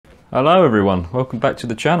Hello everyone, welcome back to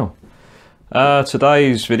the channel.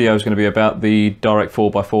 Today's video is going to be about the direct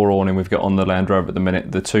 4x4 awning we've got on the Land Rover at the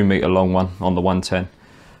minute, the 2 metre long one on the 110.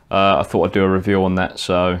 I thought I'd do a review on that,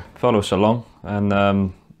 so follow us along, and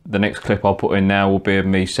the next clip I'll put in now will be of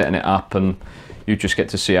me setting it up, and you just get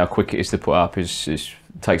to see how quick it is to put up. It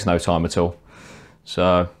takes no time at all.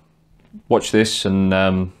 So watch this, and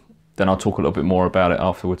then I'll talk a little bit more about it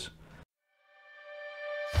afterwards.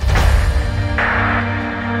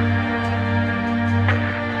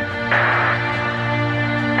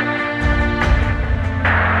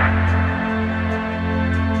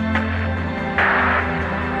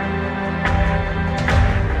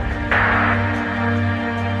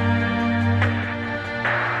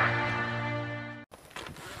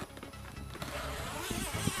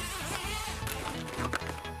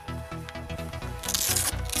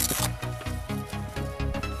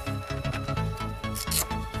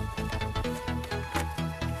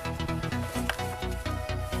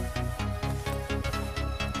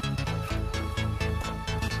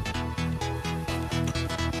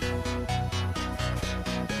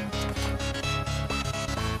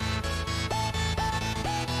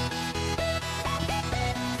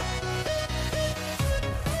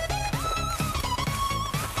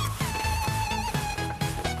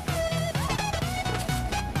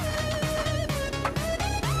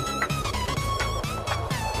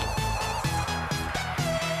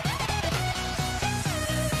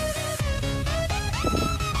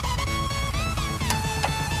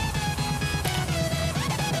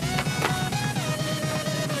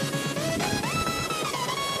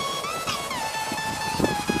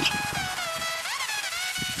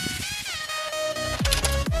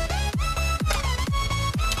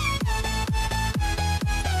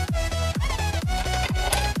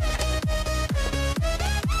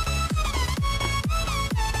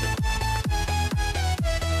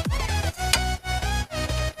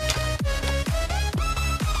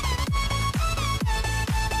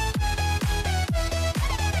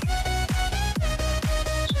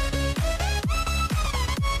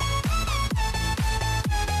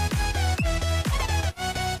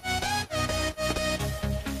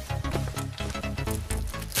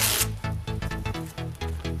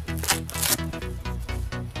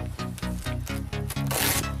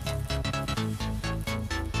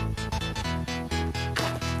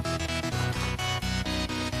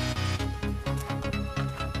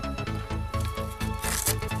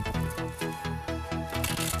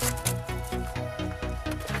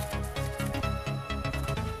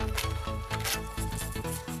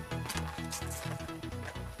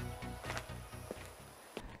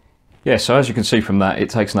 Yeah, so as you can see from that, it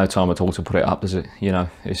takes no time at all to put it up, does it? You know,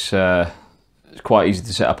 it's quite easy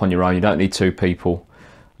to set up on your own. You don't need two people.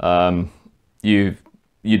 You'd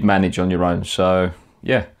manage on your own. So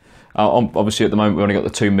yeah, obviously at the moment we've only got the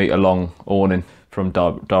 2 metre long awning from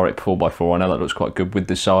direct 4x4. I know that looks quite good with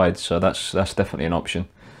the sides, so that's definitely an option.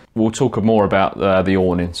 We'll talk more about the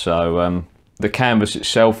awning. So the canvas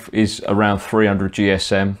itself is around 300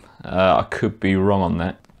 GSM. I could be wrong on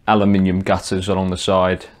that. Aluminium gutters along the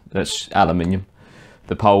side. That's aluminium.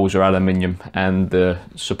 The poles are aluminium, and the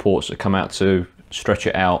supports that come out to stretch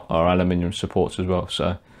it out are aluminium supports as well.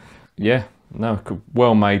 So yeah, no,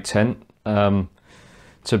 well made tent.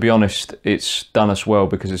 To be honest, it's done us well,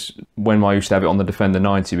 because when I used to have it on the Defender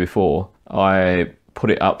 90 before, I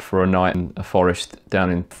put it up for a night in a forest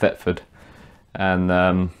down in Thetford,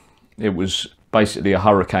 and it was basically a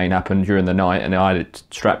hurricane happened during the night, and I had it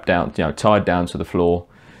strapped down, you know, tied down to the floor.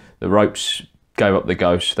 The ropes gave up the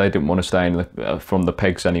ghost. They didn't want to stay in from the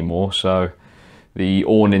pegs anymore, so the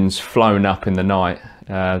awning's flown up in the night,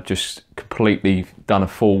 just completely done a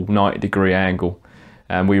full 90-degree angle,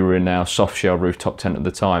 and we were in our soft shell rooftop tent at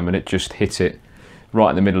the time, and it just hit it right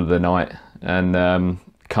in the middle of the night and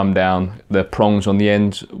come down. The prongs on the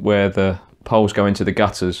end where the poles go into the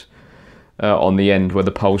gutters, on the end where the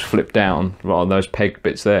poles flip down, right on those peg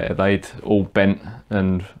bits there, they'd all bent,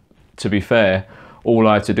 and to be fair, all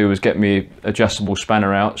I had to do was get me adjustable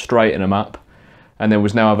spanner out, straighten them up, and there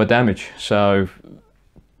was no other damage. So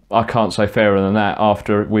I can't say fairer than that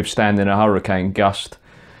after withstanding a hurricane gust.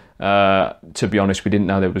 To be honest, we didn't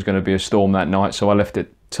know there was going to be a storm that night, so I left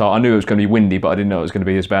it tight. I knew it was going to be windy, but I didn't know it was going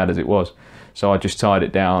to be as bad as it was. So I just tied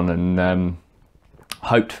it down and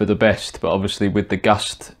hoped for the best. But obviously with the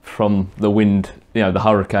gust from the wind, you know, the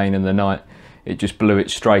hurricane in the night, it just blew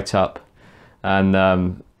it straight up.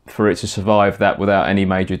 And for it to survive that without any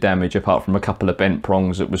major damage, apart from a couple of bent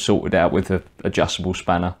prongs that was sorted out with an adjustable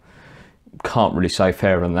spanner, can't really say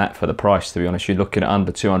fairer than that for the price, to be honest. You're looking at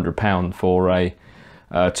under £200 for a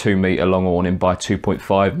 2 metre long awning by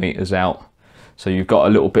 2.5 metres out. so you've got a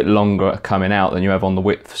little bit longer coming out than you have on the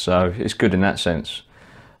width, so it's good in that sense.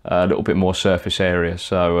 A little bit more surface area,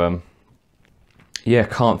 so yeah,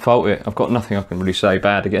 can't fault it. I've got nothing I can really say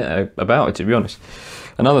bad about it, to be honest.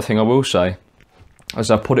 Another thing I will say, as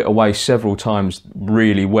I put it away several times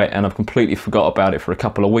really wet, and I've completely forgot about it for a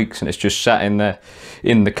couple of weeks, and it's just sat in there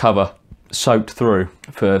in the cover, soaked through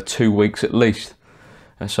for 2 weeks at least.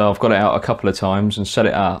 And so I've got it out a couple of times and set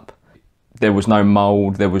it up. There was no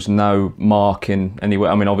mould, there was no marking anywhere.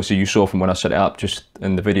 I mean, obviously you saw from when I set it up just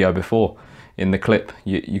in the video before, in the clip,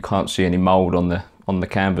 you can't see any mould on the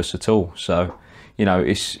canvas at all. So, you know,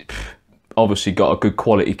 it's obviously got a good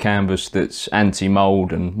quality canvas that's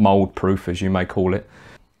anti-mould and mould proof, as you may call it.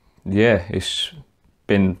 Yeah, it's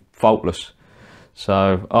been faultless.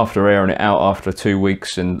 So after airing it out after 2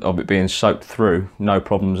 weeks and of it being soaked through, no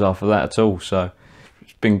problems after that at all. So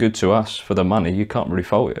it's been good to us for the money. You can't really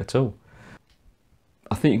fault it at all.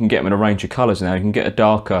 I think you can get them in a range of colours now. You can get a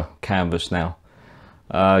darker canvas now.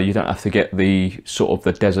 You don't have to get the sort of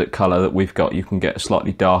the desert colour that we've got. You can get a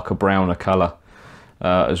slightly darker, browner colour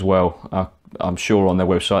as well. I'm sure on their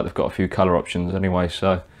website they've got a few colour options anyway.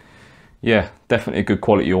 So yeah, definitely a good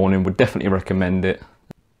quality awning. Would definitely recommend it.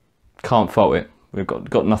 Can't fault it. We've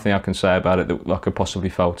got nothing I can say about it that I could possibly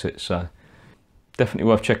fault it. So definitely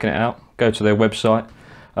worth checking it out. Go to their website.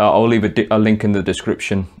 I'll leave a link in the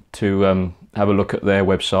description to have a look at their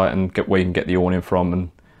website and get where you can get the awning from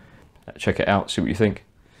and check it out, see what you think.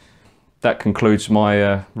 That concludes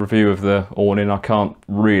my review of the awning. I can't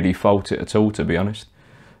really fault it at all, to be honest.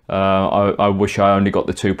 I wish I only got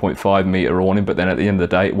the 2.5 metre awning, but then at the end of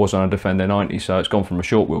the day it was on a Defender 90, so it's gone from a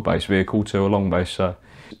short wheelbase vehicle to a long base, so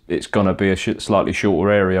it's going to be a slightly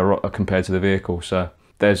shorter area compared to the vehicle, so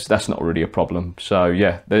that's not really a problem. So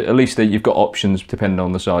yeah, at least you've got options depending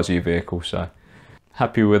on the size of your vehicle, so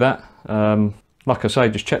happy with that. Like I say,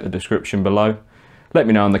 just check the description below. Let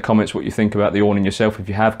me know in the comments what you think about the awning yourself if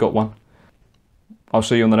you have got one. I'll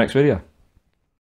see you on the next video.